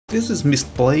This is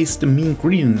misplaced mean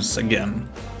greens again.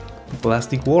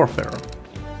 Plastic warfare.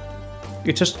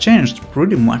 It has changed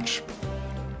pretty much.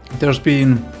 There's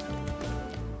been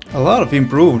a lot of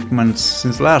improvements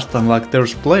since last time, like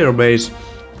there's player base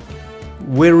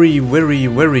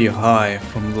very high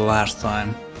from the last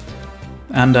time.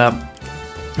 And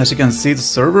as you can see, the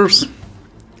servers,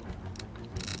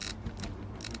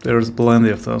 there's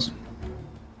plenty of those.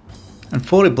 And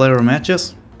 40 player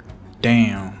matches?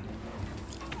 Damn.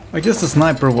 I guess the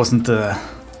sniper wasn't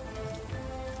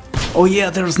Oh yeah,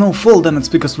 there's no fall damage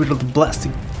because we're the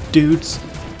plastic dudes.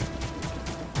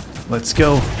 Let's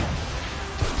go.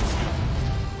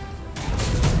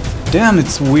 Damn,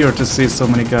 it's weird to see so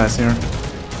many guys here.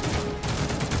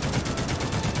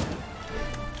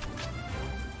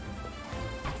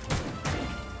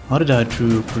 How did I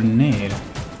throw a grenade?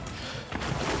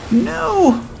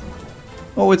 No!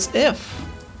 Oh, it's F.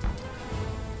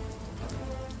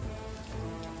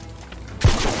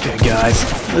 Okay, guys,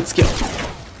 let's go.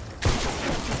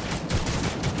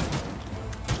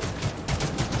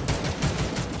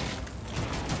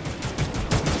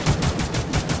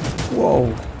 Whoa.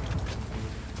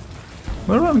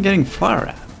 Where am I getting fire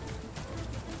at?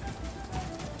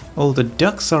 Oh, the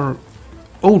ducks are...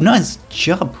 Oh, nice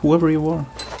job, whoever you are.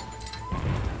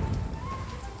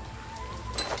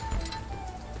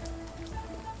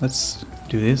 Let's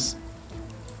do this.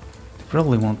 They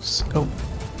probably won't... Oh,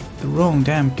 the wrong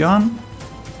damn gun.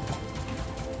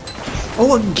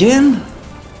 Oh, again?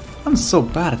 I'm so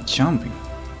bad at jumping.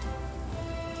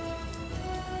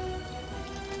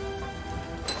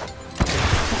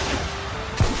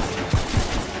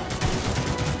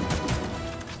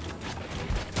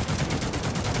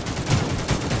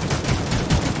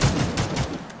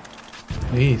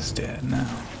 He's dead now.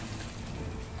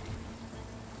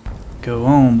 Go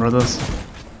on, brothers.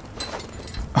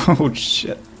 Oh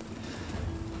shit.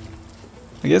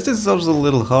 I guess this is also a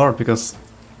little hard because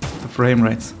the frame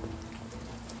rates.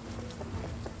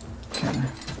 Okay.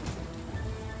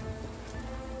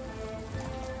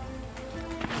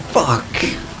 Fuck!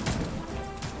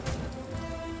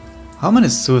 How many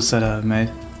suicides have I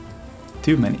made?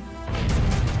 Too many.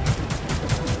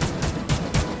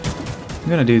 I'm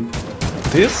gonna do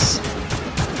this.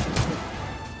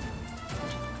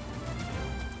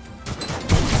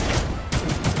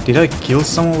 Did I kill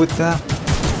someone with that?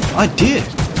 I did!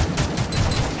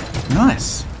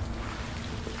 Nice!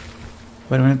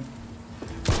 Wait a minute.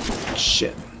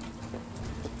 Shit.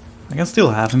 I can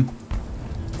still have him.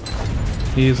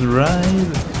 He's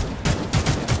right.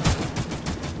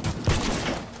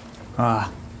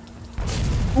 Ah.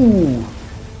 Ooh!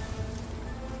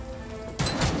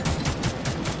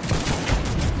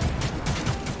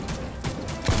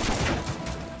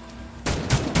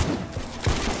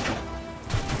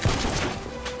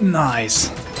 Nice.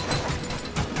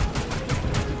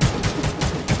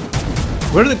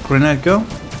 Where did the grenade go?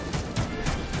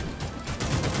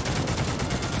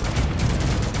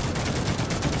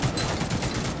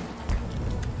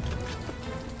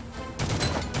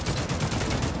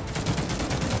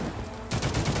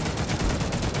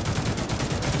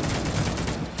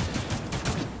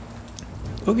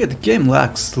 Okay, the game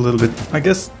lags a little bit. I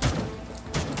guess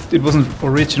it wasn't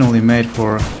originally made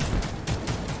for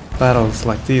battles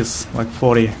like this, like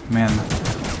 40 men.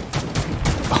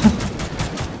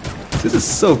 This is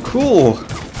so cool!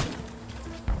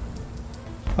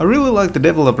 I really like the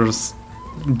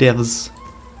devs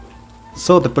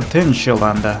saw the potential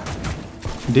and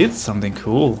did something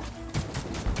cool.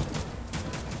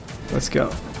 Let's go.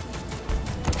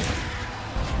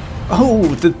 Oh,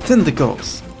 the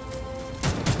tentacles!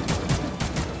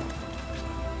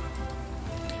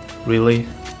 Really?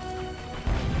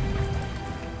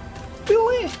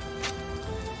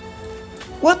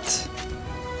 What?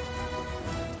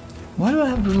 Why do I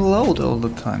have to reload all the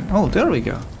time? Oh, there we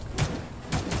go.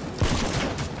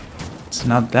 It's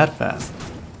not that fast.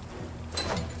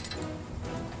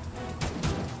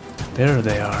 There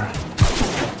they are.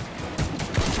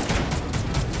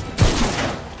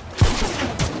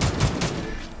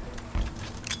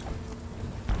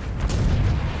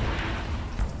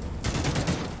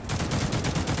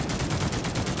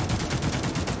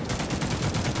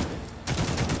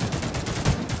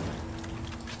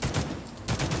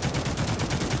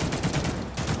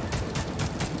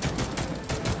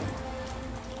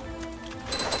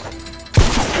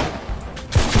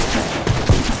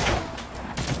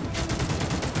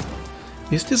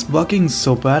 Is this bugging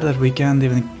so bad that we can't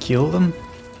even kill them?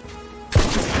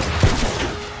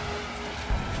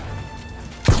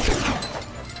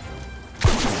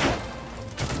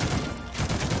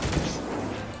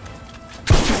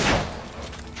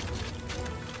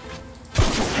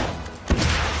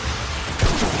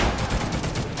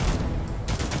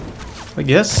 I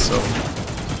guess so.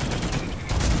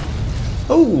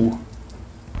 Oh!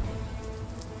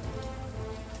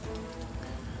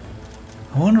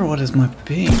 I wonder what is my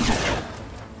ping.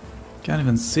 Can't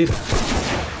even see that.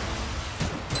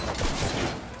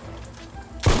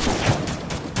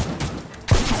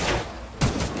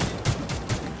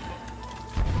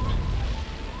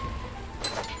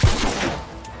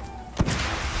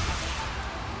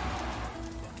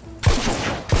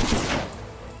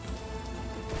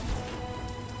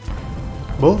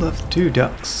 Both have 2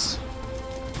 ducks.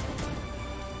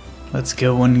 Let's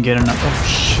go and get another. Oh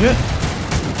shit!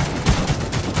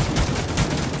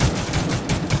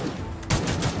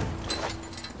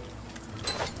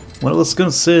 Well, I was gonna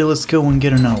say, let's go and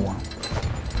get another one.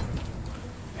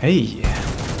 Hey!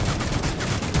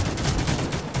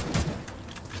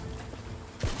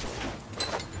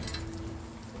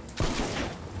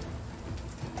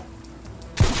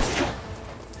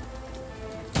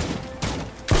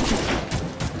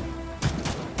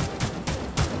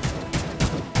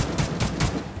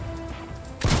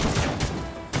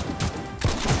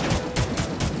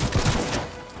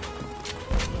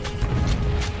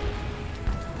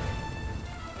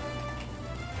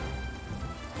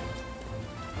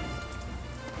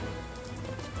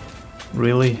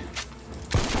 Really?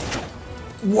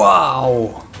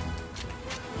 Wow!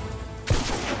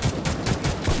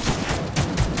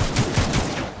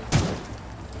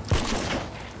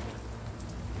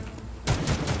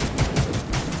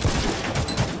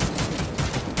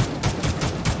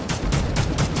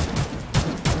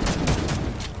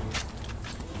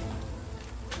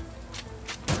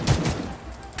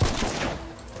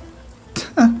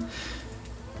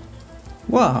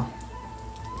 Wow.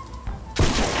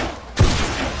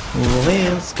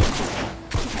 Let's go.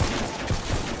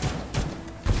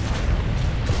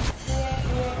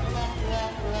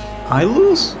 I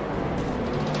lose?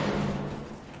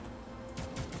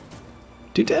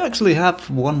 Did I actually have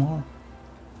one more?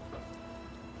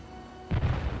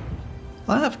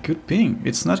 I have good ping.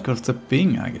 It's not because of the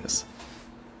ping, I guess.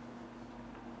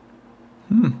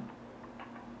 Then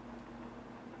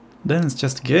it's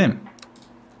just a game.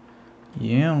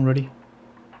 Yeah, I'm ready.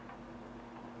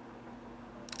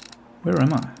 Where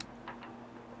am I?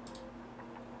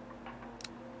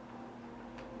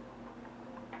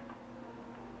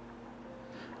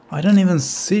 I don't even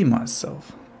see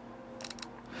myself.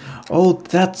 Oh,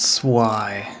 that's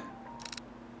why.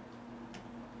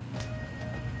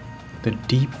 The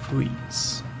deep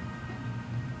freeze.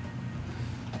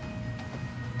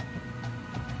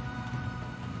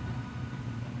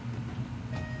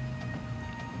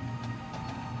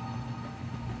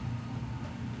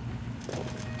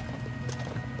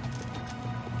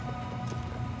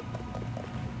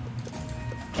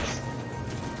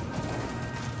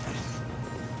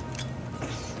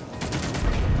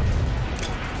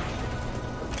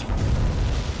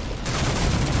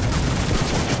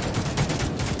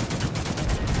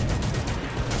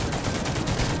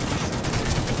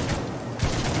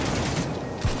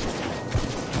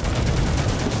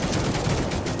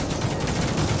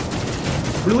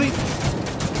 Really?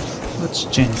 Let's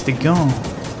change the gun.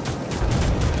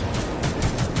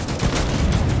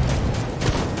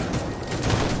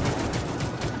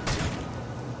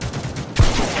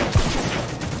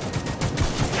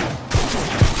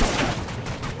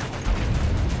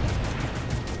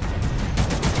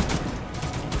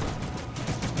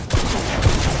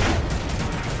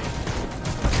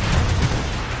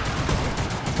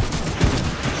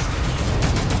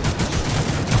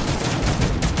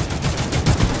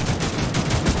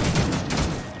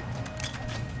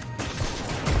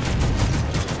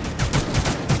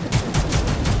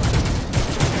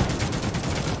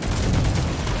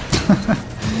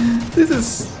 This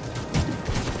is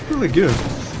really good.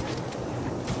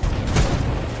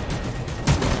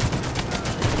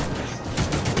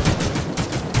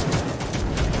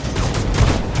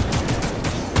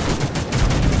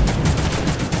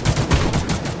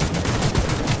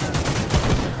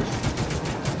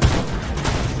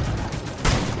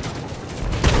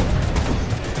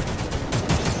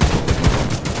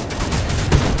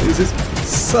 This is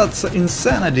such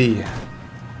insanity.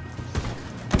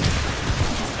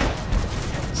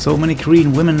 So many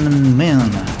Korean women and men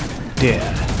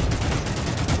dead.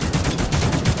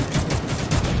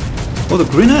 Oh, the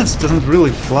grenades doesn't really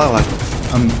fly like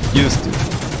I'm used to.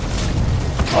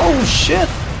 Oh shit!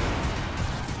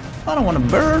 I don't want to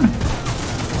burn.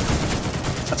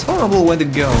 That's a horrible way to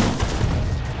go.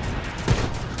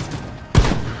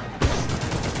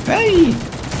 Hey!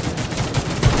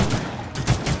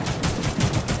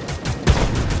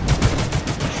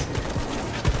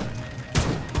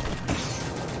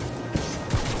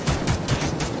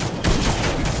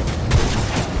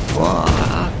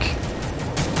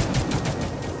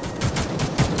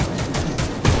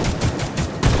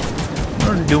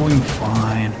 You're doing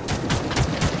fine.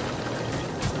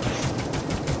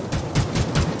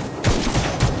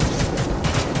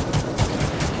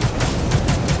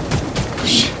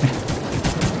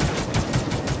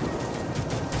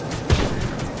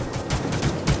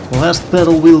 Last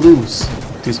battle we lose.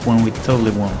 This one we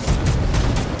totally won.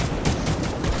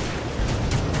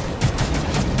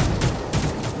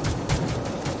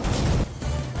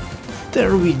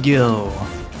 There we go.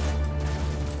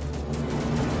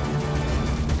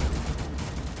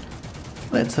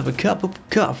 Let's have a cup of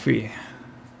coffee.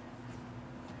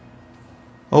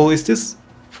 Oh, is this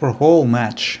for a whole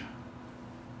match?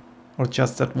 Or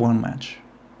just that one match?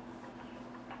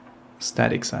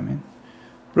 Statics, I mean.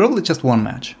 Probably just one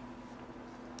match.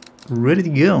 Ready to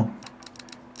go.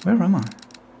 Where am I?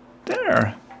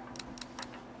 There!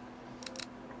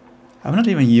 I'm not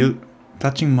even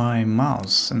touching my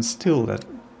mouse and still that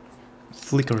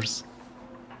flickers.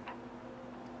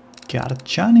 Got it,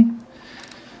 Johnny?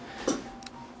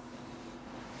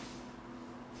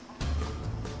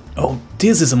 Oh,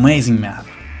 this is amazing map.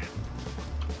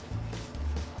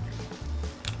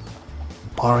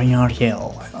 Barnyard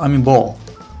Hill. I mean ball.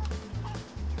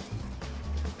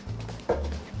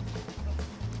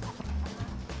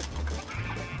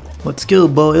 Let's go,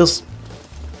 boys.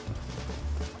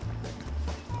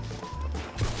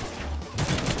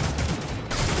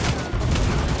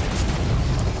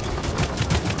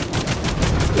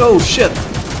 Oh shit!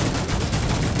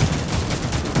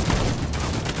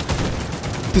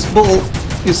 This ball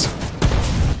is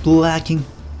blacking.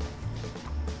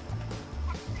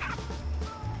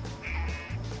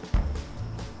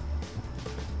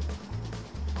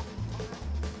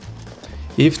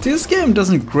 If this game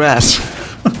doesn't crash,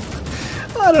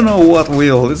 I don't know what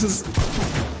will. This is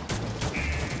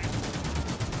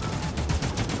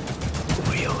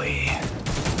really.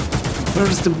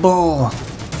 Where's the ball?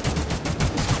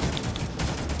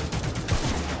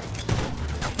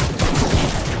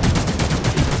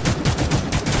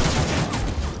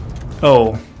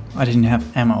 Oh, I didn't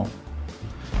have ammo.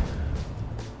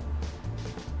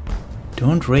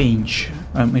 Don't rage.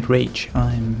 I'm rage.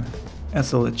 I'm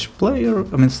SLH player.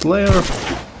 I mean Slayer.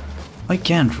 I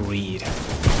can't read.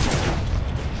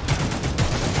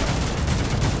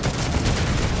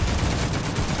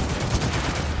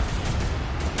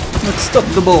 Let's stop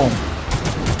the ball.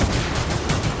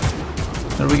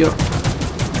 There we go.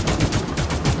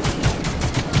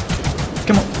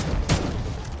 Come on.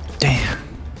 Damn.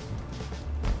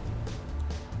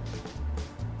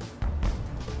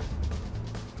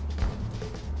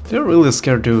 They're really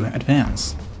scared to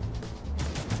advance.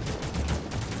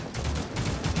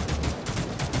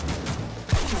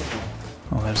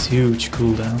 Oh, that's huge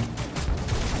cooldown.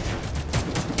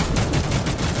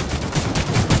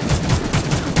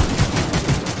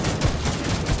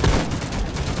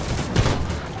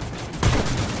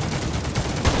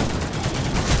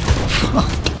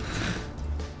 Fuck.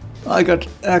 I got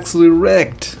actually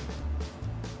wrecked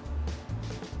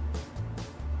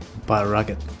by a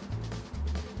rocket.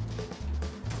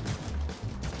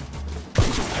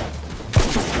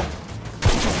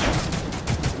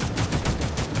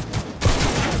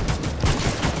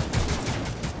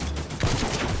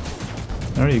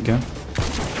 There you go.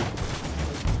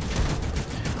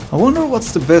 I wonder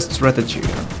what's the best strategy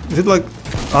here. Is it like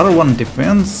other one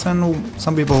defense and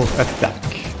some people attack?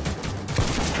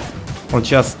 Or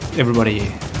just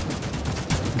everybody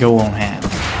go on hand?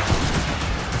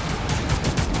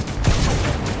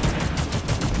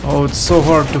 Oh, it's so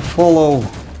hard to follow.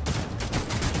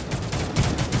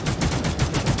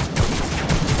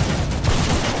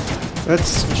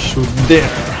 Let's shoot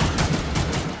there.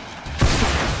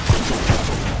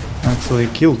 Actually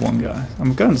killed one guy.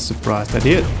 I'm kinda surprised I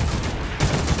did.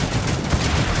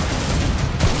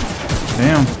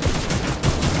 Damn.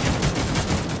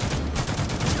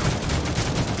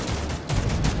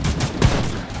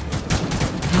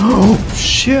 Oh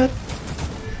shit!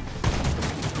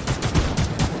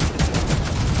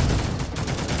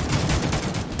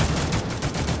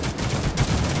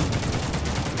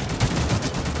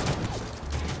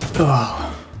 Oh.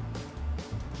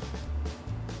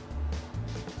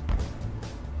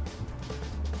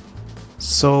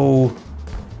 So,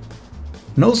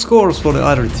 no scores for the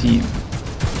other team.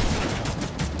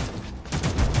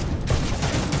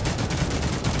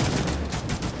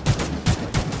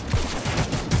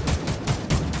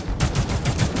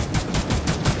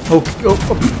 Okay.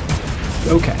 Oh.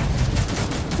 Okay.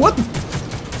 What?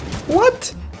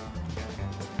 What?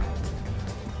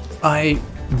 I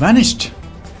vanished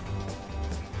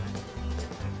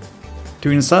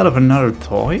to inside of another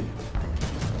toy?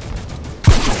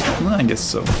 I guess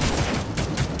so.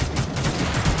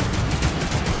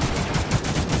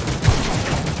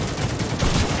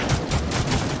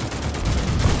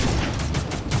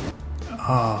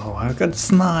 Oh, I got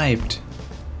sniped.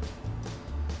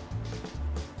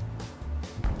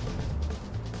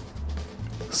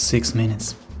 Six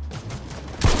minutes.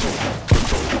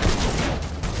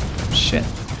 Shit.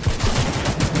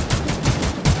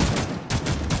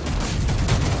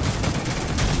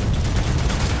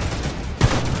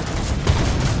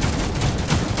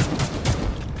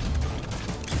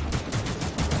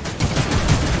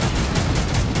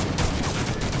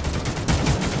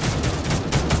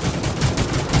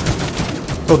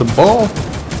 Oh, the ball.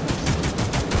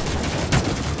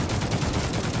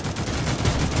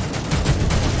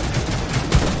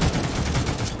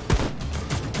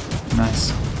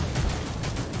 Nice.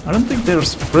 I don't think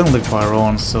there's friendly fire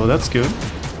on, so that's good.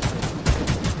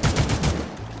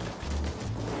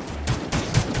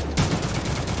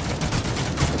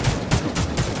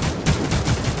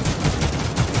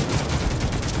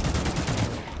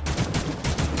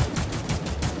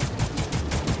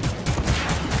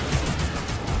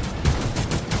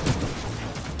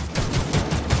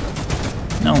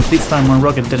 No, this time my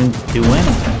rocket didn't do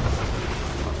anything.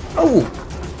 Oh!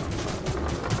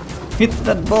 Hit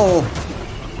that ball!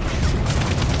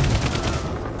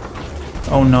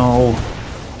 Oh no.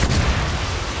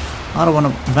 I don't wanna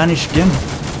vanish again.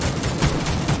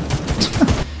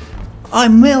 I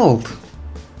melt!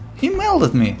 He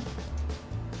melted me!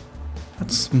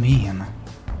 That's mean.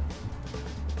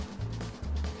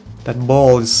 That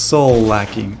ball is so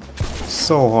lacking.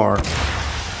 So hard.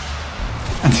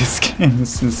 And this game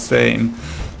is insane.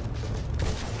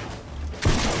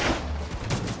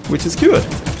 Which is good.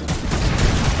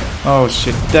 Oh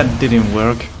shit, that didn't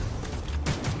work.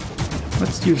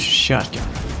 Let's use shotgun.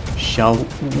 Shall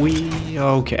we?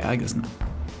 Okay, I guess not.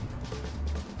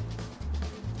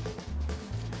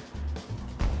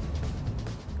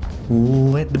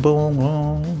 Let the ball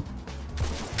roll.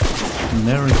 And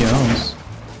there it goes.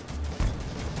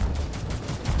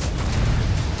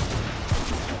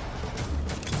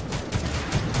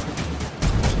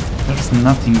 There's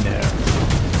nothing there.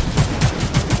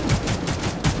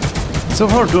 It's so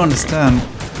hard to understand.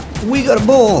 We got a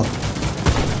ball!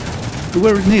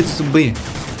 Where it needs to be.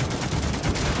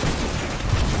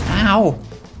 Ow!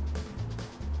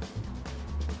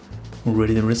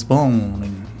 Ready to respawn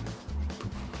in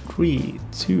 3,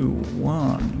 2,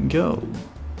 1, go.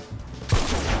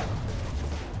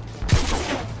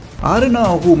 I don't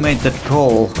know who made that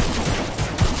call,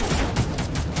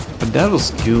 but that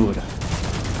was good.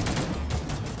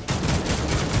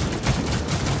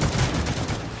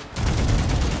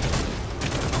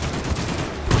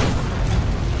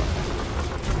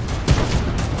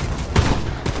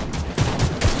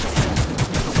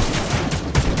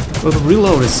 Well, the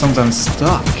reload is sometimes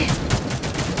stuck.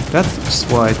 That's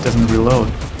why it doesn't reload.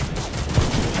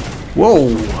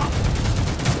 Whoa!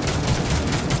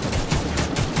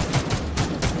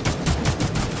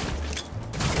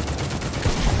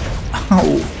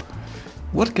 Oh!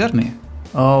 What got me?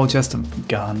 Oh, just a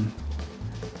gun.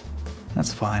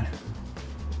 That's fine.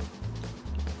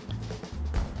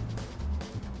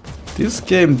 This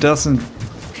game doesn't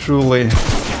truly...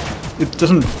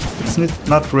 It's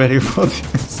not ready for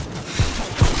this.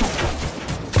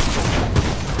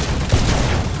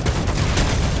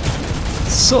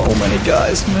 So many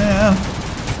guys, man.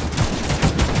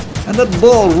 And that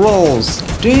ball rolls.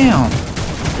 Damn.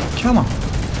 Come on.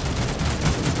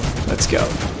 Let's go.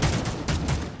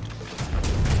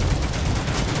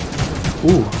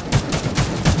 Ooh.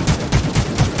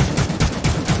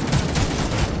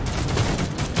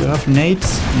 Do I have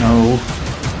nades? No.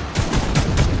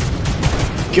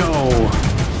 Go.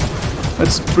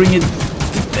 Let's bring it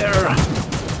there.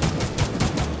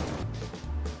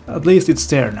 At least it's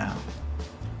there now.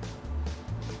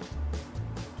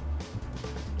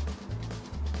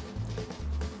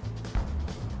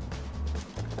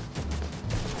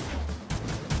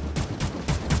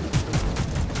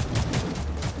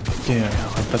 There,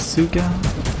 a bazooka.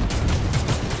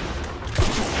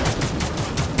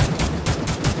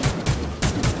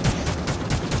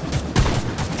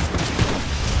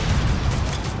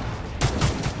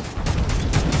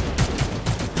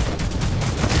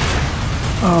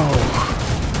 Oh.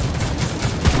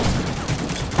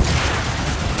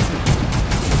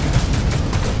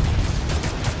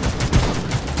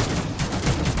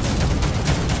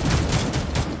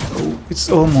 Oh, it's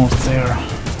almost there.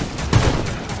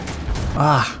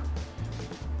 Ah.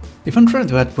 If I'm trying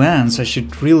to advance, I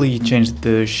should really change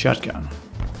the shotgun.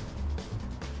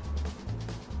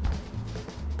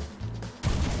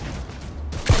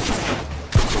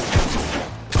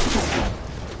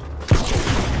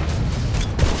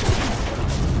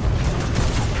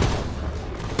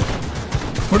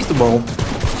 Where's the ball?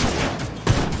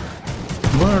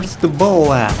 Where's the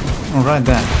ball at? Oh, right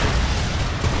there.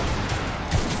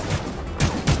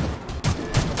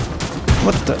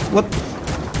 What the? What?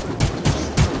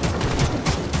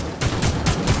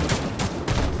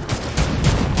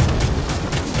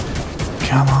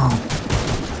 Come on.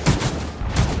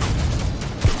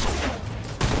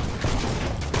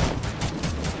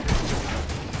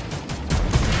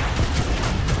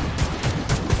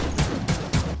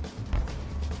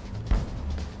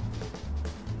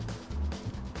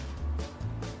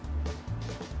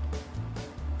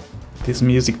 This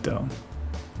music though.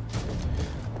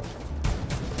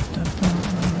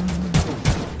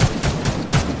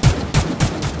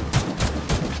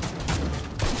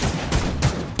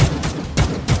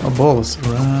 A ball is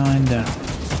right there.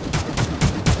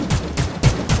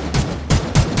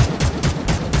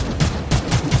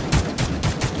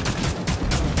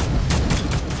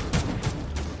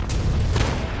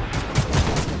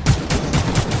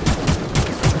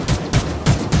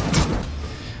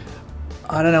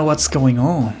 I don't know what's going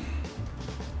on.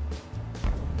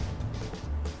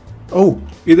 Oh,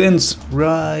 it ends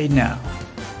right now.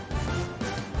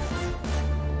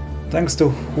 Thanks to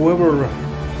whoever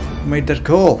made that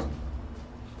call.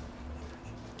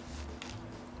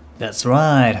 That's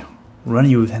right. Run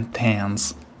you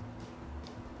hands.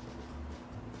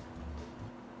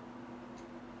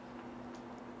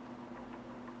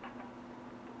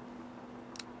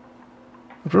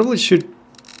 I probably should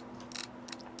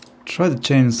try to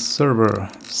change server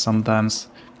sometimes.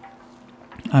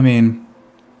 I mean,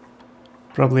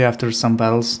 probably after some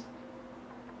battles.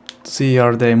 To see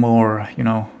are they more, you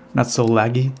know, not so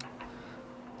laggy.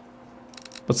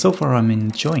 But so far I'm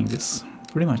enjoying this,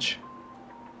 pretty much.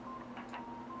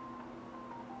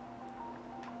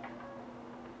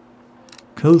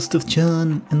 Coast of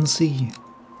Chan and Sea.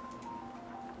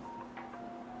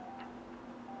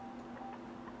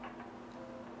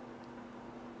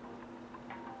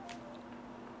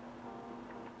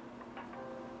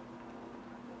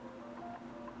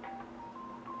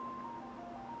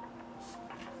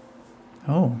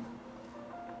 Oh.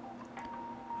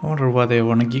 I wonder why they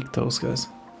wanna geek those guys.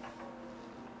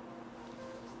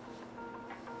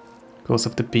 Because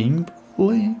of the ping,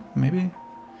 probably? Maybe?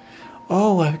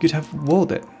 Oh, I could have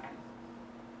voted.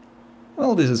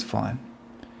 Well, this is fine.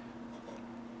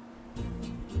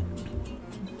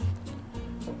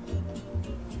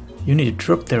 You need to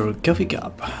drop their coffee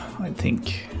cup, I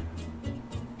think.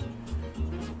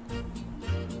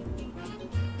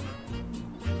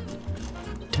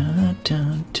 Dun,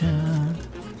 dun, dun.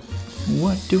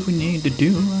 What do we need to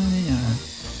do right here?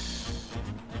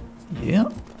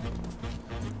 Yep.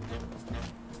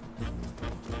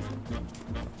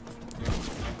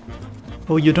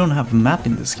 Oh, you don't have a map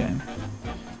in this game.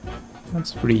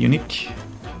 That's pretty unique.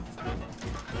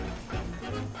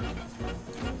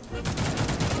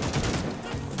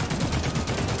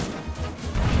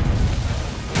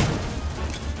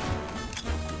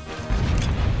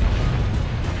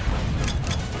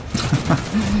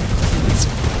 It's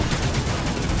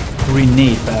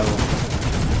grenade battle.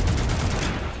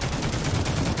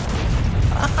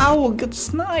 Ow, got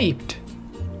sniped.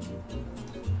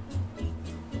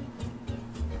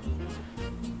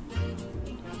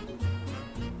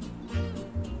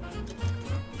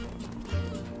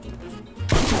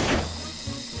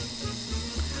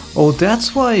 Oh,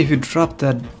 that's why if you drop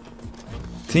that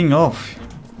thing off,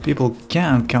 people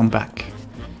can't come back.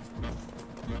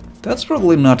 That's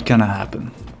probably not gonna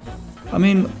happen. I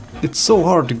mean, it's so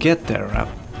hard to get there,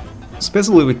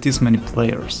 especially with this many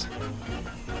players.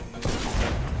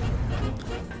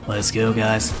 Let's go,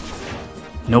 guys.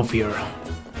 No fear.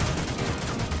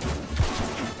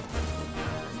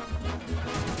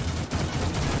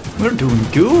 We're doing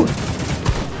good.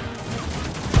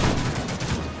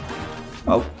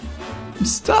 Oh, I'm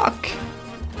stuck.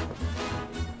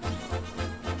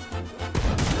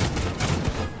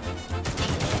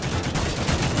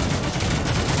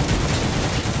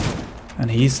 And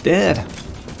he's dead.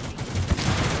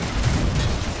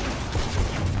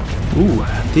 Ooh,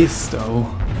 this though.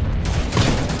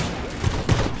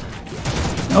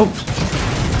 Oh!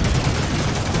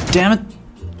 Damn it!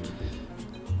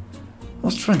 I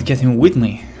was trying to get him with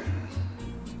me.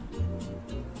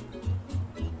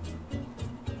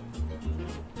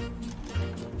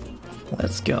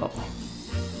 Let's go.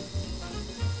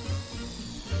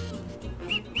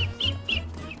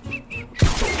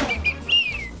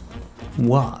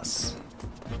 Was.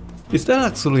 Is that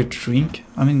actually a drink?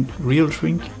 I mean, real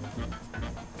drink?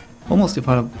 Almost if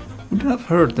I would have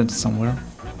heard that somewhere.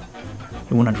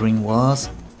 You wanna drink was?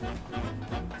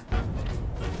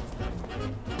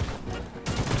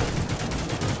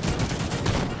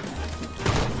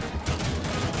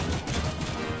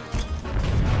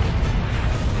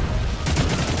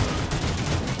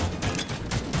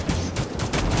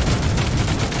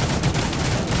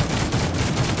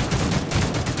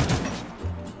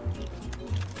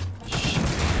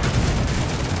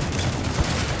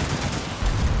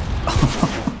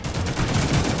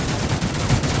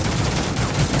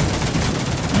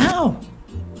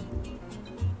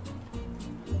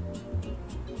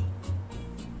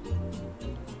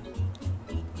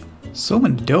 So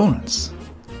many donuts.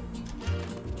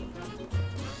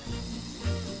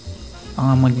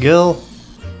 I'm a girl.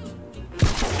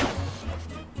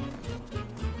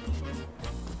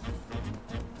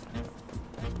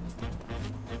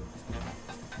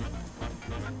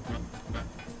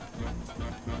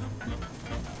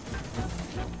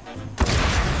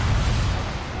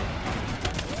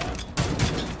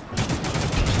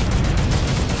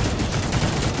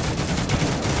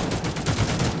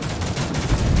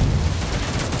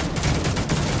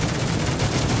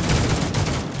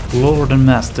 Lord and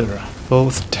Master,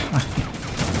 both die.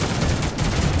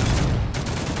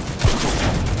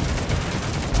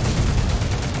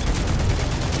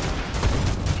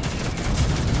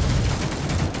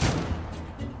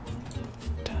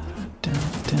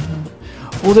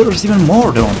 Oh, there's even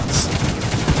more donuts.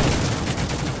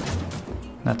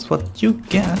 That's what you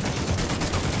get.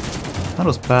 That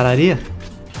was a bad idea.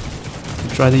 You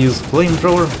try to use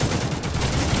flamethrower.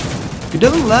 It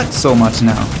doesn't lag so much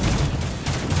now.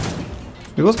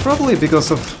 It was probably because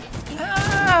of...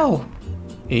 Ow!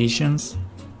 Asians?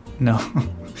 No.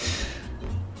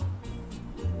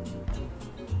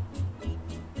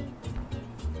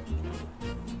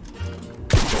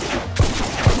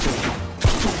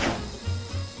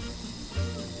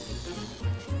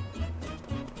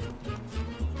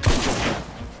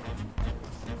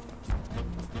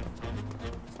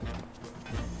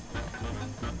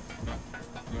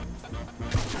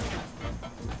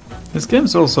 This game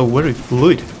is also very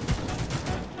fluid.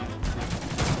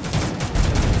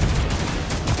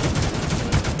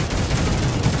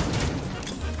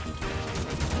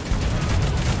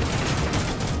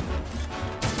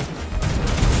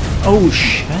 Oh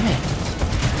shit!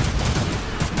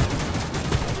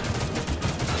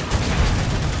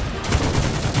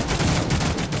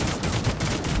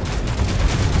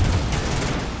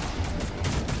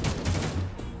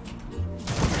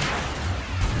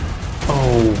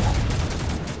 Oh.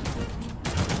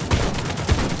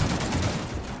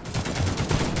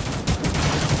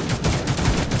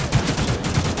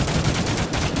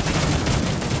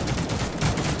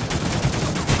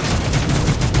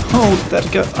 Oh,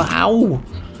 that guy, ow!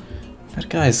 That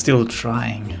guy is still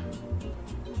trying.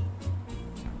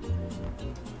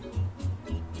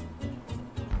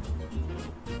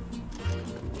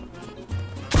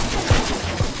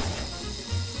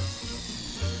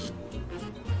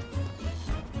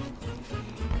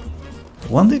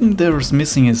 One thing there's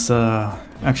missing is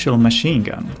actual machine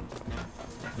gun.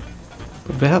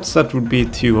 But perhaps that would be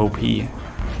too OP.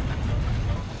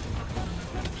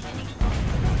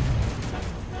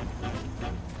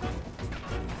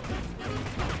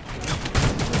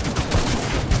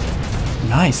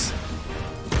 Nice.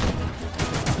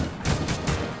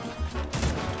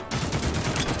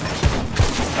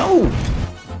 Oh!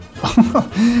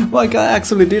 My guy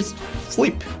actually did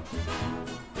flip.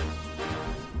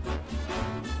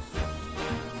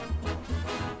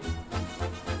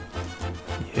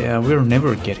 Yeah, we're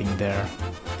never getting there.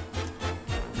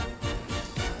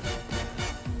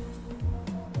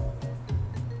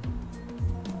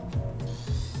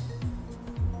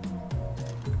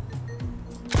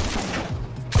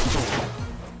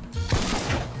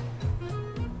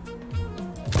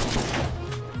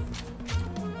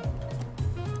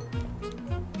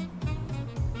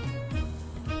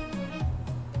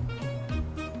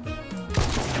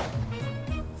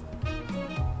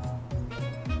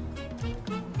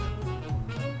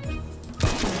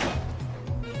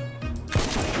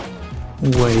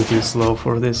 Way too slow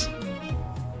for this.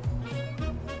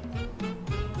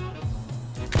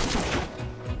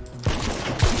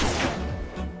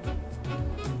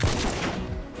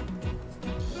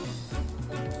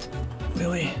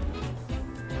 Really?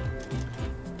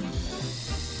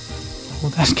 Oh,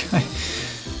 that guy.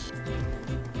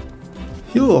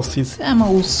 He lost his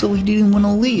ammo, so he didn't want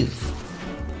to leave.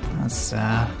 That's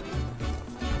sad.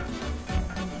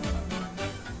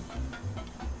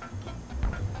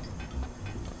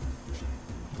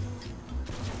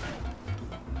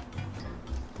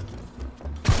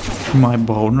 My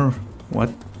boner? What?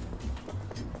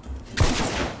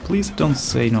 Please don't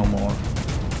say no more.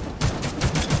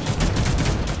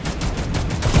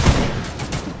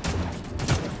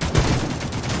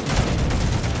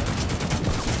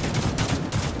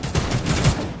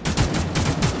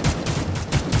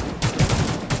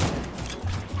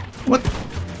 What?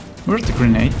 Where's the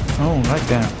grenade? Oh, right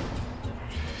there.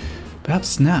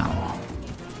 Perhaps now.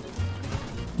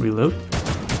 Reload.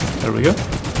 There we go.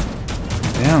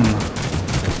 Damn.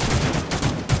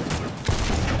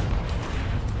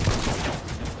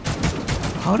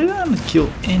 How did I not kill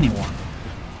anyone?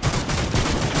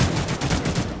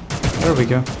 There we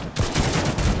go.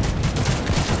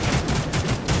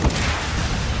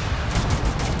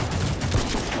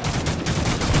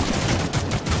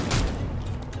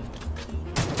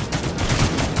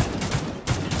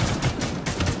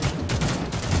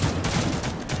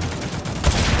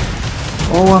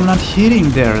 Oh, I'm not hitting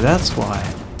there, that's why.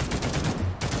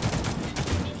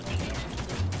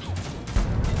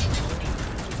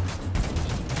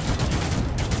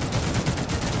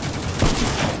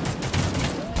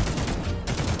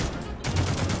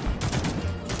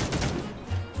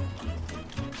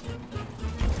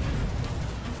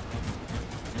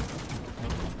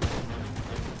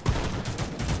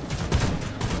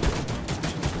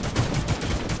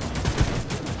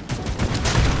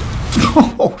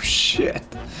 Oh shit!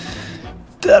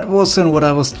 That wasn't what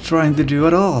I was trying to do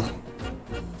at all.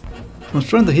 I was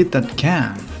trying to hit that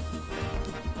can.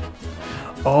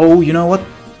 Oh, you know what?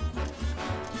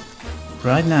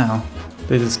 Right now,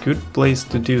 this is a good place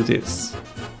to do this,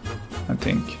 I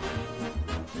think.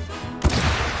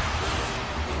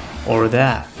 Or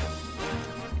that.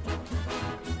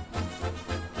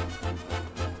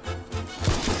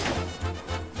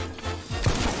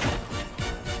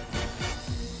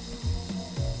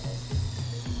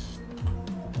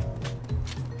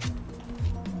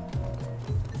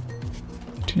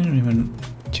 Didn't even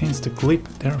change the clip.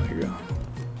 There we go.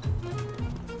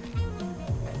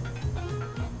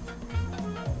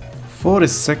 40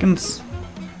 seconds.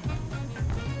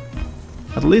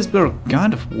 At least we're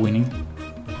kind of winning.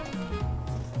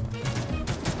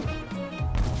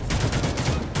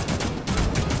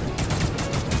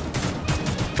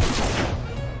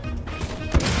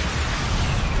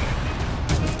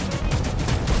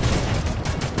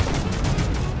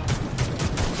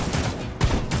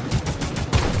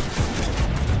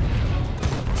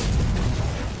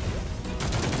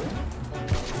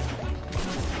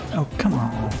 Oh, come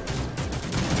on.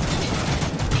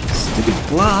 Stupid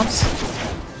blobs.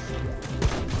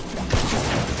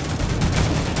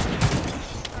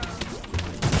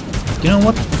 You know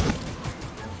what?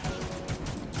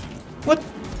 What?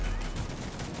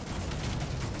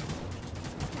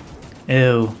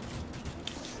 Ew.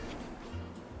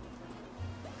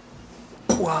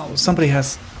 Wow, somebody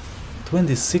has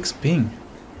 26 ping.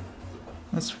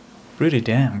 That's pretty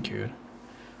damn good.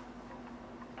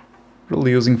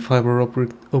 Really using fiber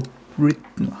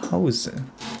how is it?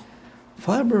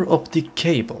 Fiber optic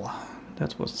cable.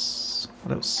 That was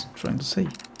what I was trying to say.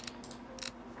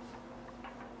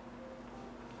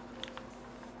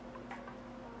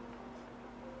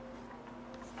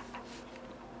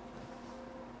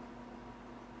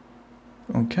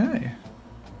 Okay.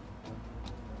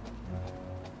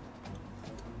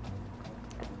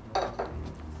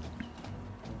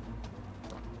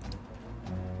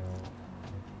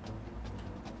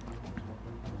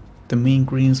 The Mean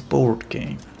Green's board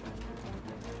game.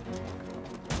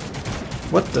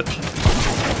 What the?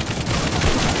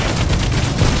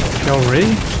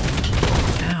 Already?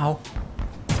 Ow.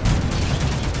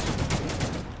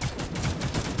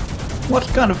 What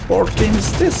kind of board game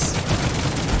is this?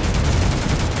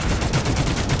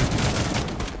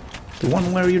 The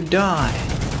one where you die.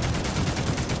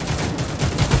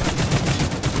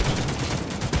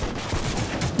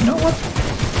 You know what?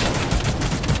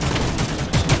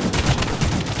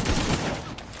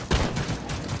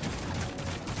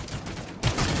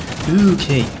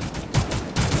 Okay.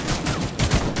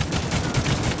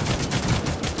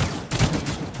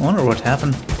 I wonder what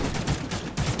happened.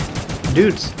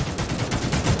 Dudes.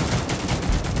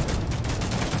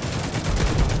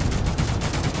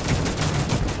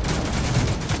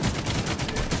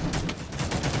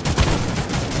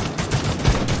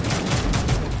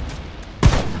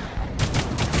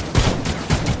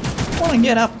 I wanna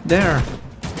get up there.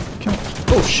 Come on.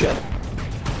 Oh shit.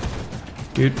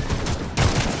 Dude.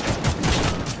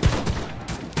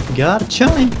 Gotta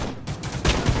chime.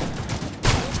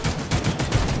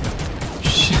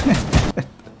 Shit.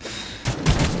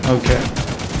 Okay.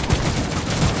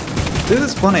 This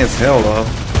is funny as hell though.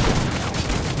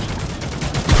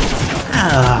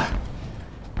 Ah.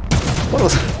 What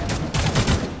was...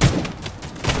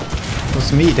 It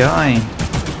was me dying.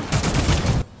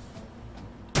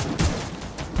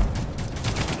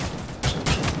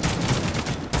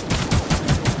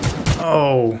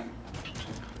 Oh.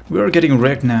 We are getting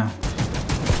wrecked now.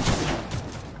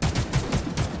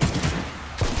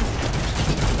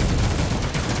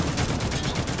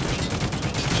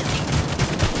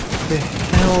 The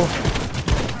hell?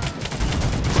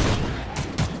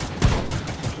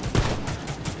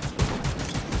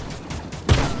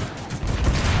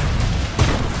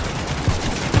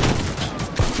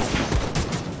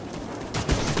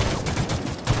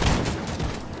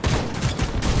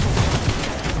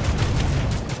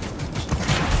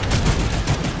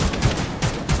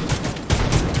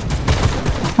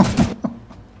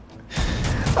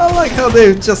 I like how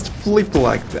they just flip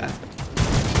like that.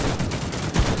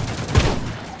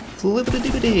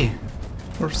 flippity-dippity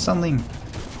or something.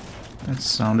 That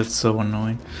sounded so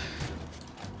annoying.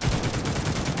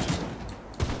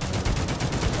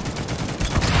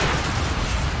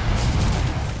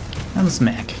 And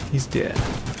smack, he's dead.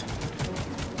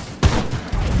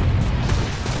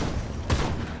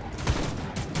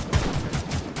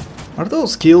 Are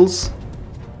those kills?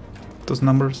 Those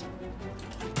numbers?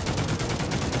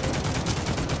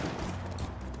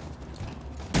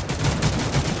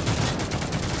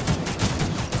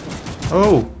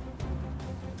 Oh!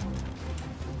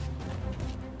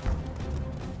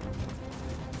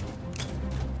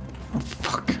 Oh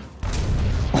fuck!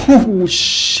 Oh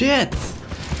shit!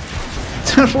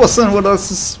 That wasn't what I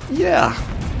was... yeah!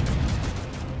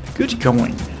 Good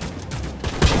going.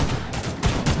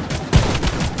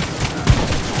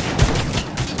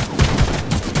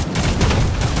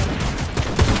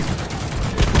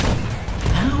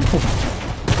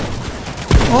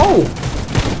 Oh!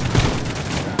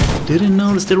 Didn't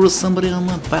notice there was somebody on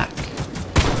my back.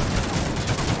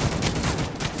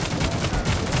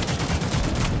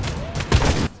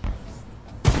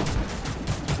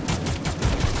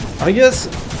 I guess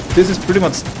this is pretty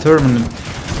much determined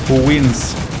who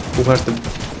wins, who has the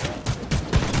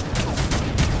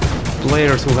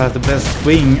players who have the best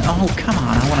wing. Oh, come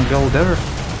on, I wanna go there.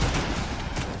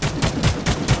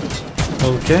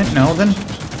 Okay, now then.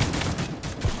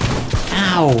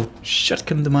 Ow!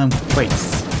 Shotgun to my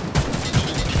face.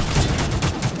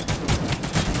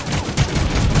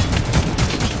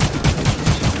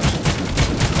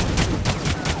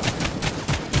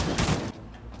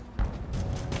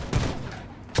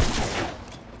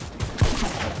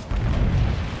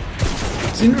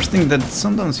 It's interesting that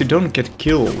sometimes you don't get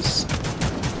kills.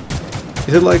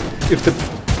 Is it like if the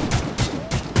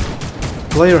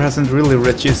player hasn't really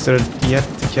registered yet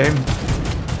the game,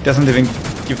 doesn't even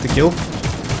give the kill?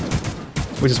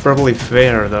 Which is probably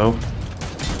fair though.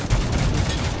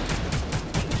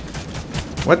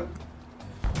 What?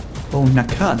 Oh,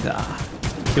 Nakada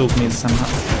killed me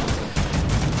somehow.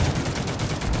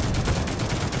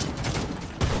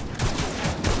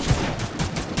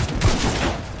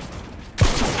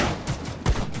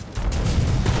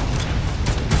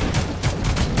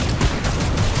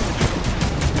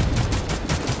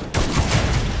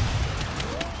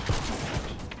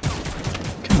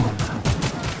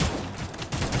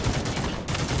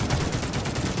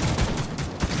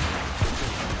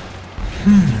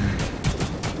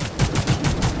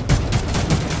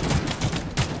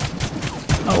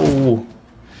 Oh.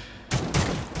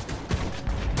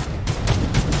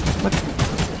 What?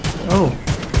 Oh.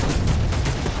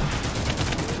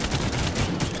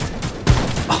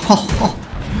 Oh.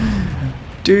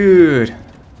 Dude.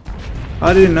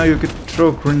 I didn't know you could throw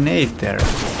a grenade there.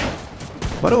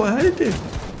 But how did it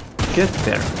get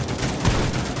there?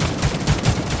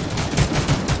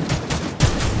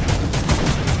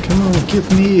 Come on,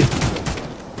 give me...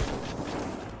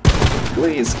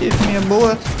 Please give me a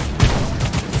bullet.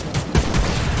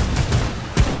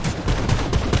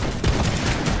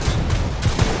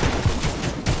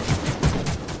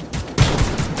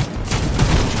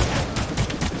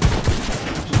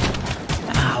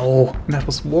 Ow, that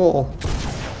was wall.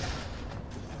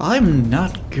 I'm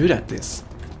not good at this.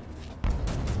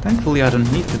 Thankfully I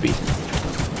don't need to be.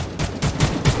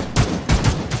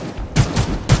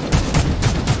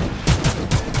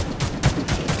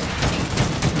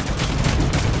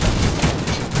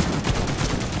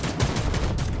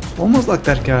 Almost like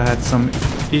that guy had some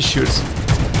issues.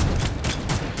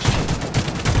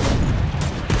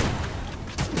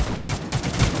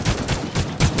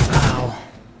 Ow.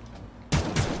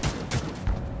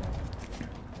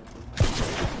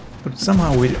 But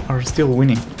somehow we are still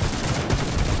winning.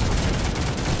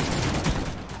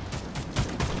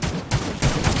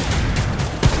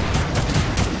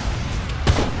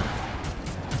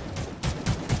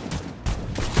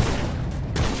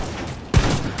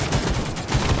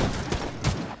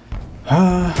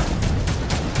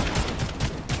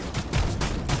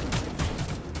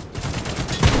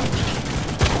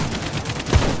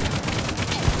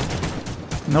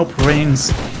 No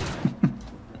brains.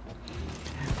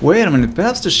 Wait a minute,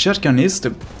 perhaps the shotgun is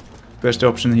the best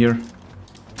option here.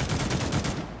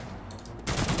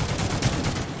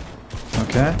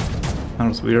 Okay, that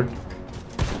was weird.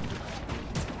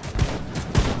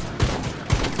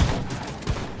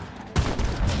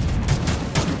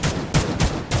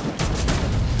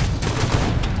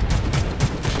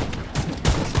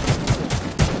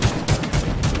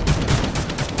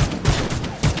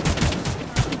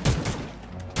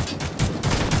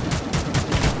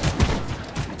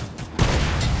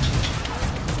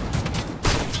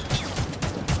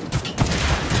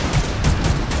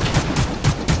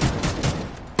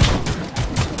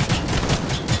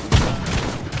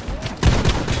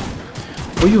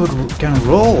 Oh, you can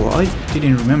roll. I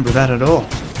didn't remember that at all.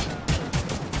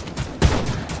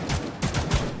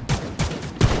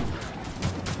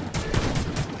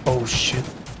 Oh shit.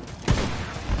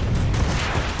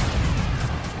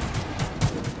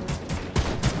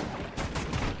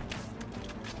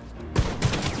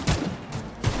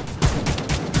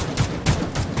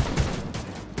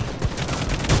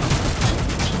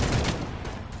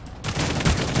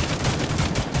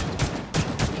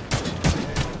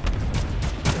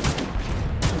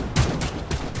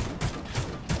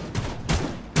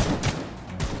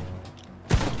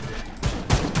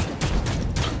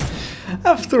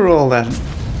 After all that...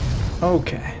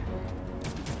 Okay.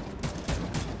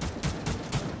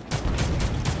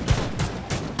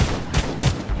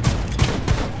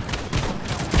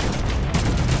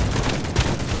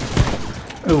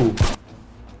 Oh.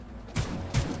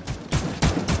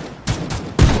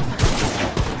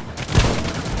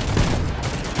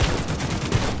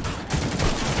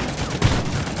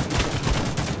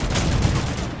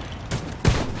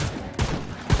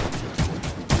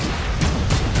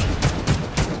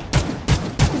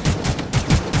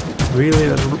 Really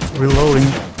reloading.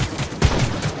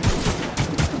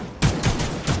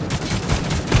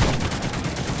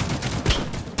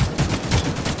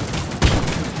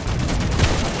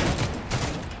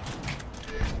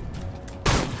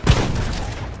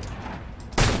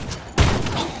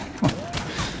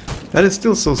 That is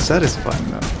still so satisfying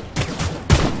though.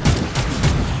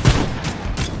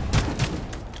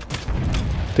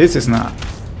 This is not.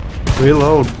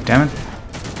 Reload, damn it.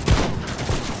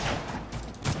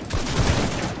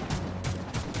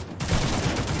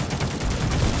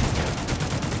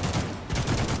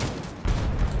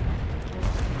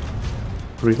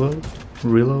 Reload,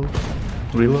 reload,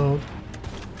 reload.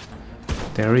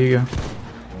 There you go.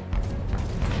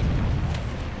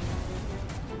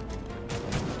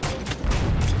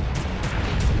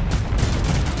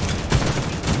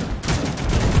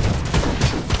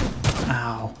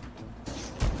 Ow.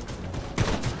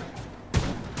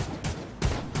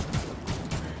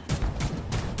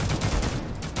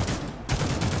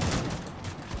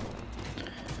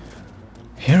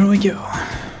 Here we go.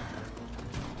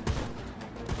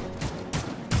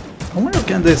 I wonder,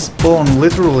 can they spawn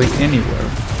literally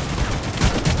anywhere?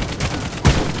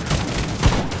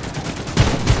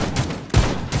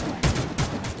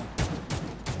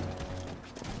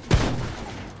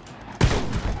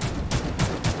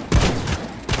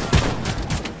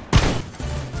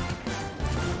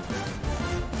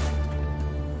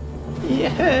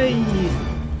 Yay!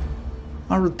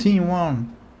 Our team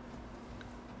won.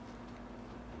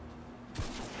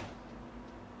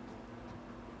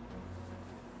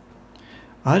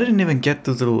 I didn't even get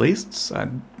to the lists, I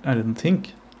didn't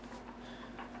think.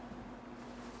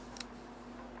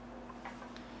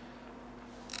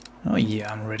 Oh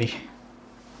yeah, I'm ready.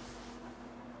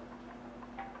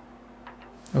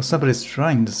 Oh, somebody's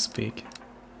trying to speak.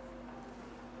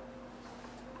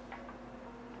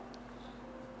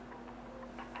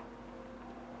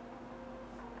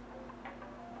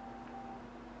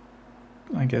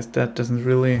 I guess that doesn't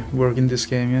really work in this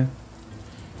game yet.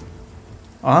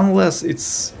 Unless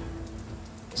it's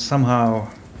somehow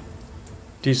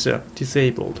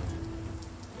disabled.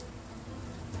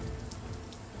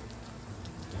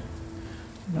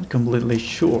 Not completely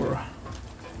sure.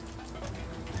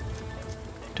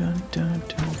 Dun, dun,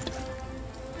 dun, dun.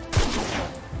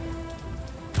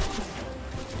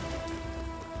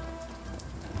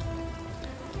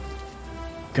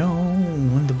 Go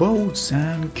on the boats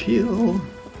and kill.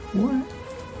 What?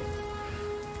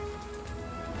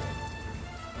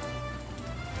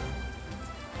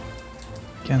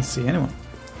 Can't see anyone.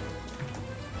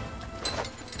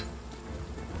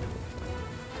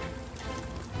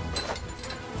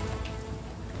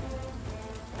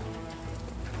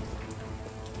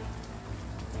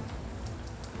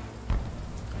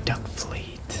 Duck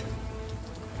fleet.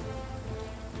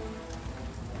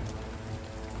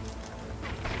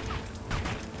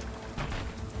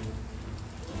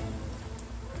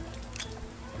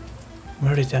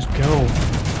 Where did that go?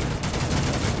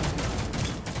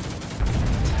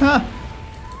 Huh.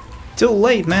 Too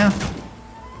late, man.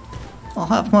 I'll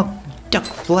have my duck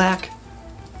flag.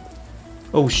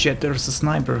 Oh shit, there's a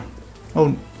sniper.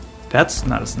 Oh, that's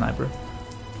not a sniper.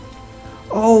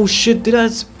 Oh shit, did I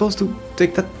supposed to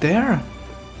take that there?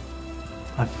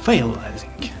 I failed, I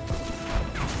think.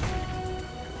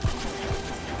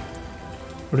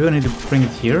 Or do I need to bring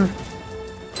it here?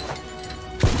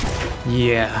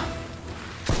 Yeah.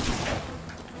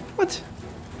 What?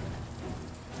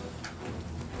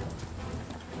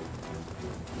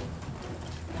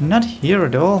 Not here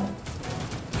at all.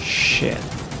 Shit. shit.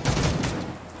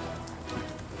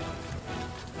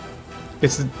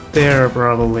 It's there,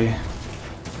 probably.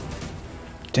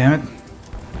 Damn it.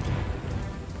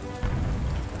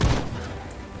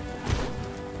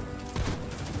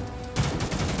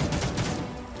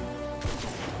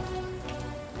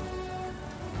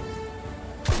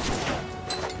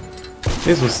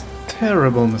 This was a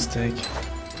terrible mistake.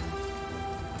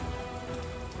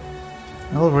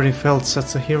 I already felt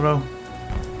such a hero.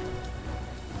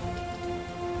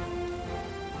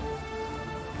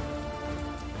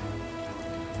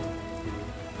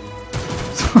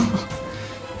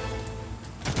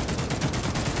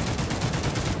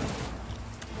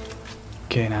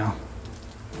 Okay, now.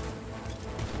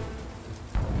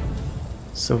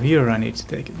 So here I need to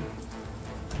take it.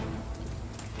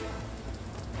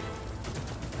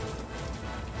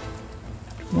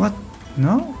 What?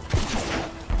 No?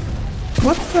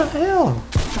 What the hell?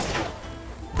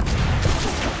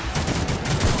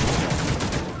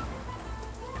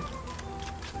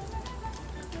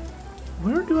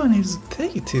 Where do I need to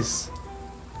take this?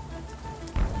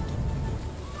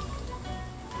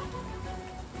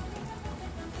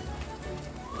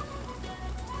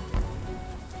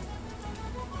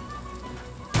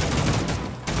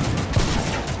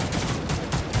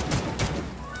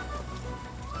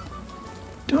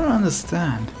 Don't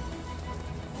understand.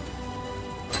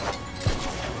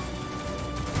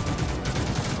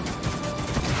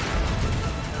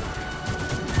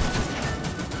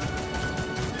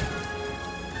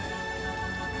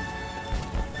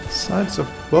 Sides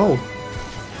of both.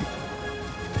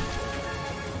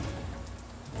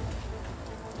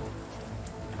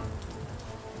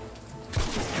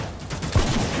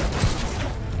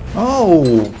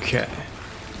 Okay.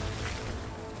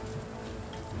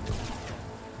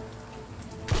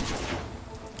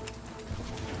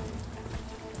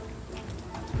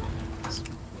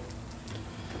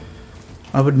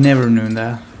 I would never known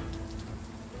that.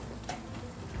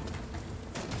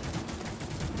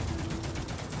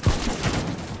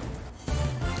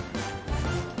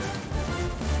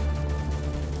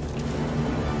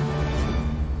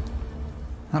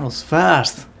 That was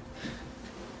fast.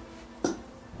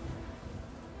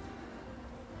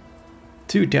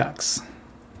 2 ducks.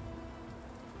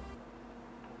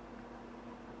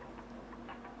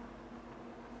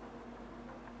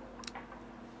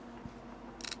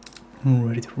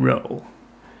 Ready to roll.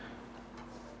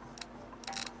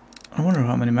 I wonder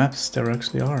how many maps there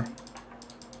actually are.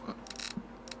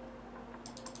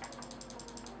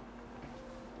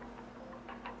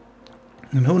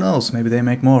 And who knows, maybe they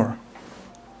make more.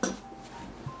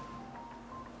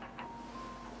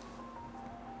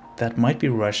 That might be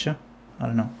Russia. I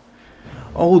don't know.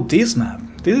 Oh, this map.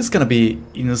 This is gonna be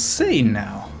insane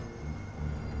now.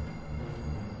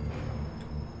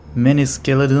 Many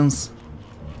skeletons.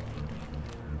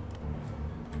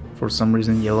 For some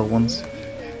reason, yellow ones.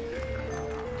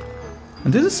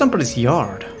 And this is somebody's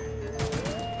yard.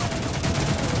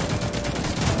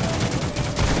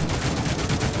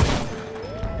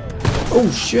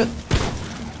 Oh shit!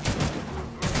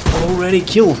 Already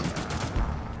killed.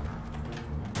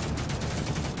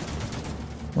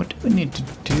 What do we need to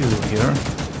do here?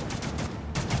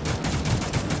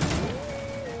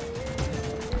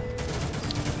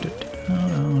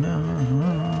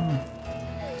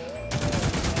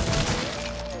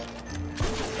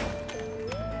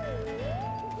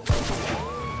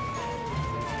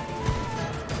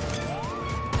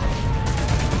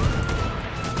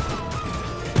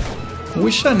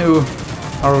 Wish I knew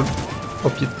our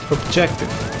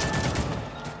objective.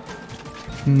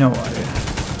 No idea.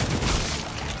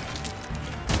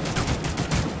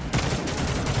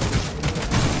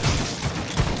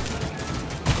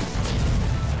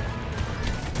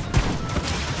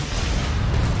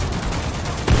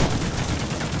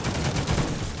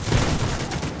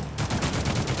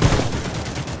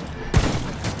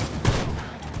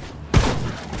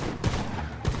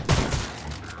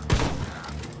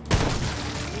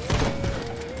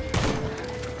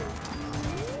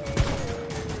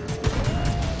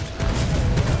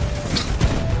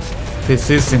 This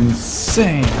is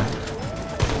insane.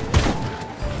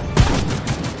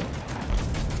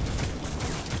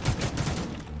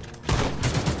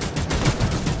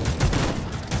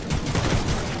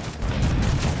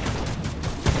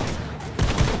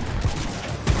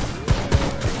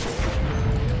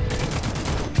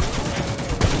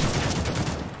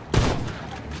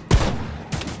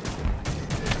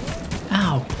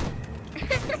 Ow.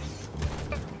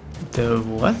 The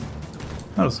what?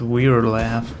 That was a weird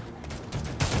laugh.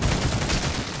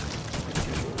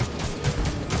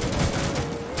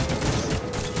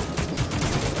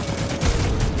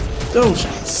 Oh,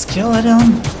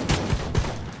 skeleton!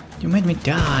 You made me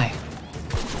die.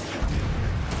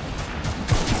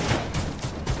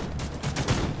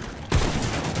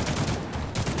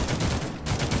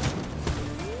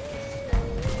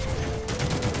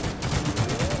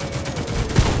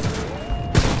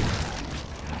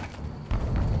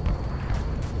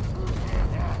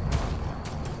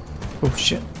 Oh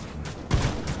shit.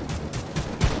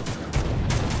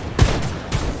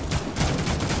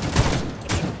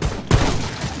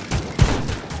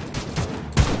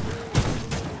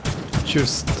 You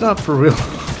stop for real.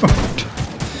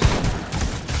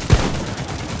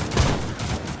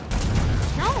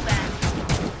 No, man.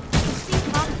 Steve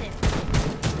Thompson.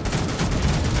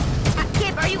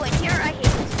 Kip, are you in here? I hate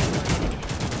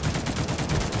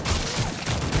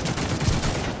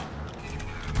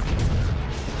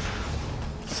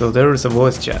this. So there is a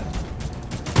voice chat.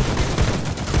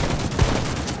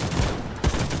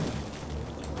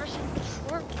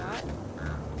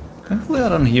 Thankfully I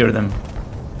don't hear them.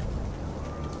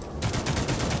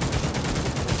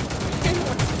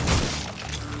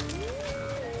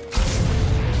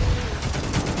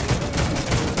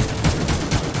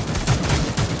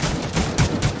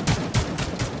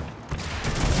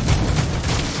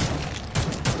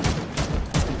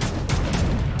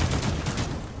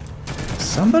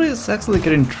 Somebody is actually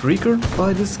getting triggered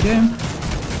by this game.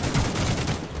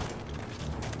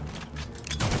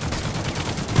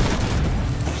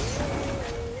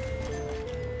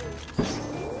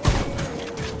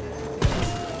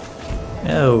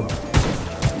 Oh.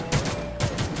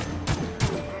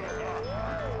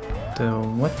 The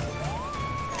what?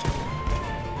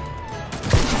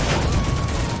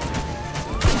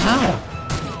 Ow!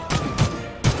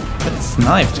 Got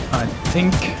sniped, I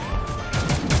think.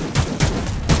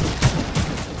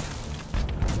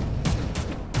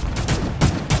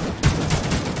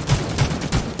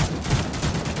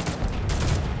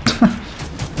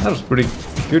 That was pretty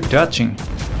good dodging.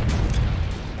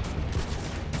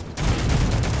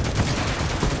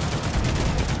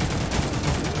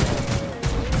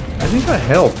 I think I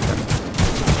helped him.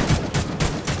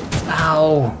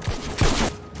 Ow!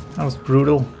 That was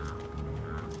brutal.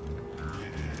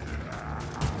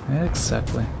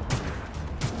 Exactly.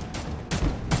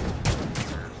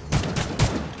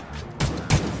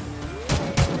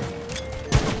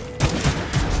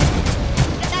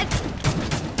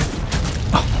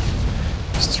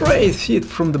 Straight hit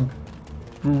from the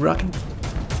rocket.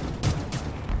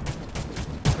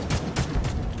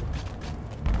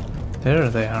 There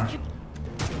they are.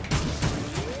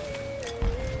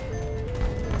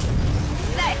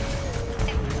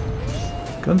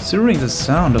 Considering the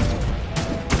sound of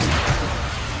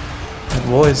that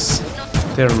voice,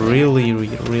 they're really,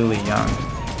 really young.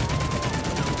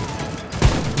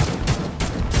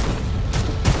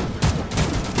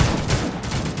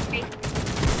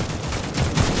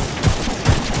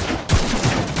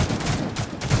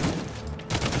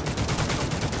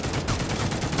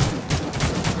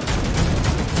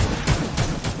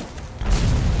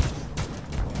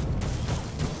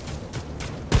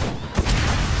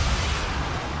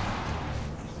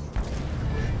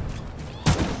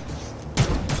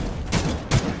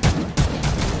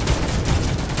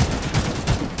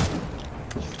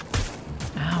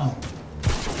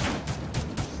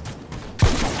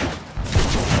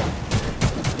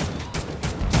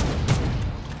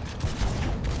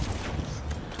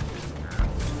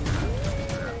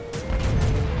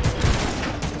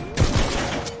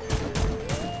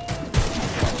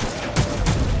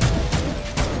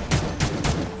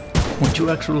 Would you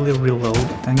actually reload?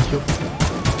 Thank you.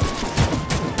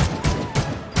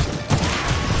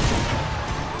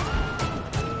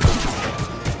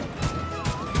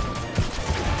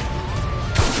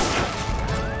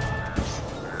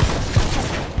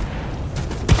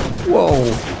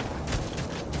 Whoa!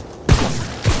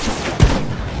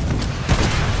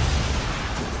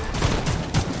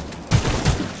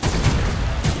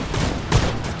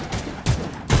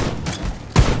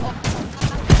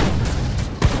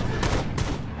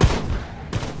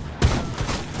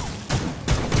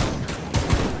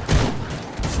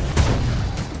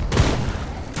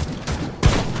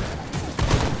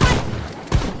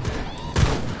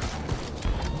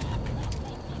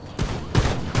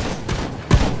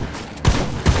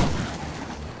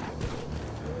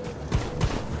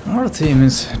 Our team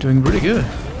is doing pretty good.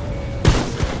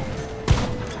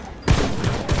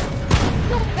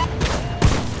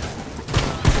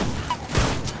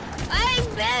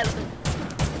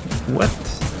 What?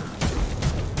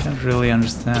 Can't really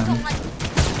understand.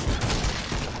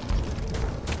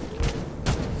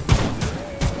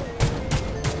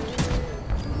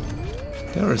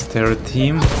 There is their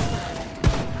team.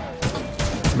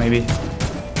 Maybe.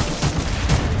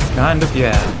 Kind of,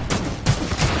 yeah.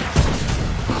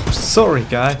 Sorry,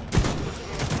 guy.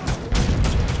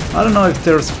 I don't know if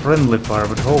there's friendly fire,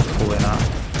 but hopefully not.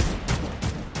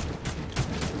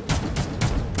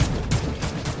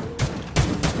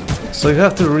 So you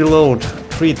have to reload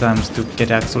 3 times to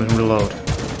get actually reload.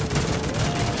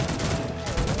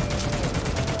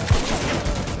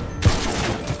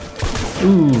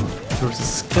 Ooh, there's a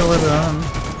skeleton.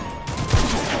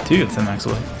 2 of them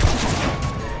actually.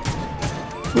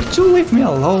 Would you leave me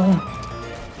alone?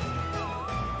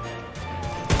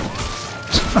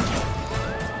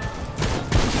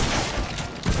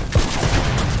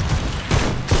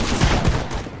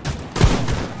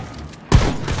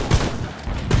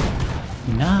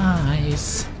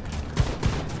 Nice.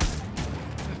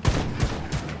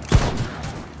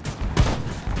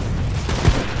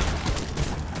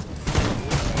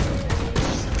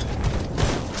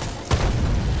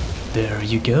 There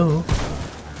you go.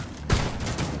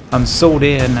 I'm so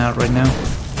dead now, right now.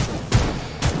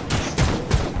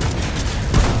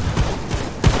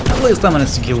 At least I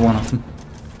managed to kill one of them.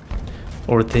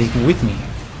 Or take with me.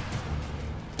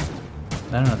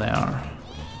 There they are.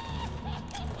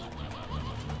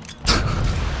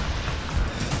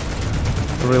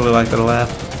 I really like that laugh.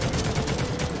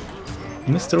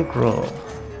 Mr. Grove.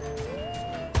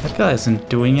 That guy isn't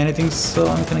doing anything, so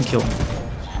I'm gonna kill him.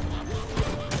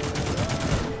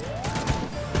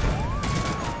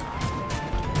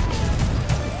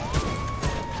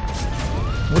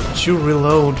 Would you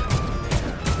reload?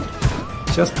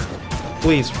 Just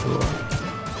please reload.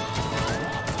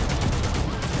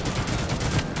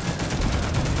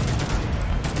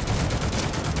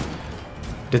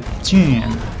 The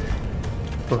gem.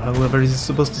 Or however is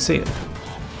supposed to say it.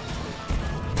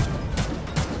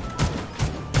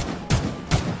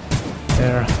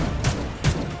 There.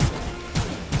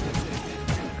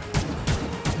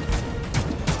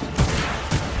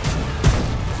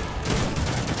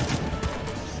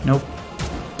 Nope.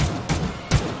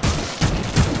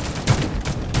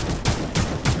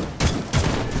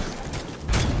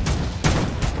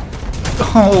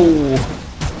 Oh!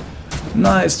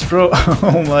 Nice throw!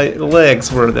 Oh, my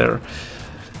legs were there.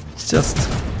 Just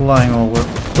lying all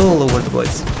over the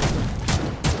place.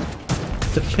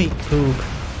 The fake poop.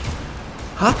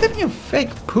 How can you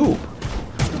fake poop?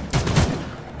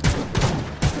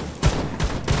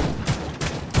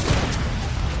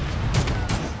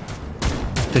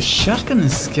 The shotgun in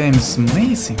this game is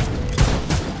amazing.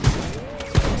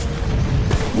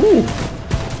 Ooh.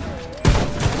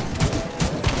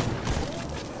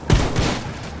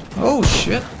 Oh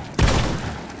shit.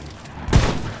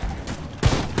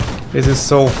 This is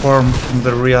so far from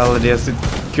the reality as it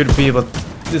could be, but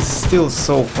this is still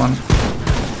so fun.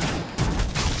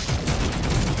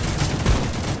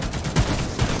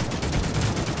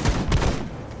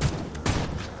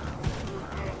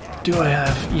 Do I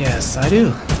have? Yes, I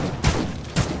do.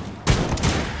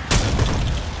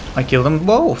 I killed them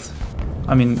both.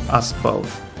 I mean, us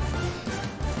both.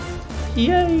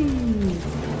 Yay!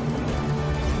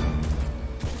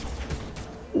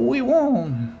 We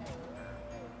won!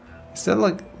 Is that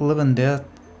like 11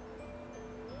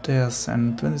 deaths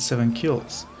and 27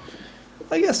 kills?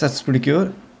 I guess that's pretty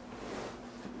good.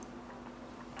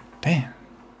 Damn.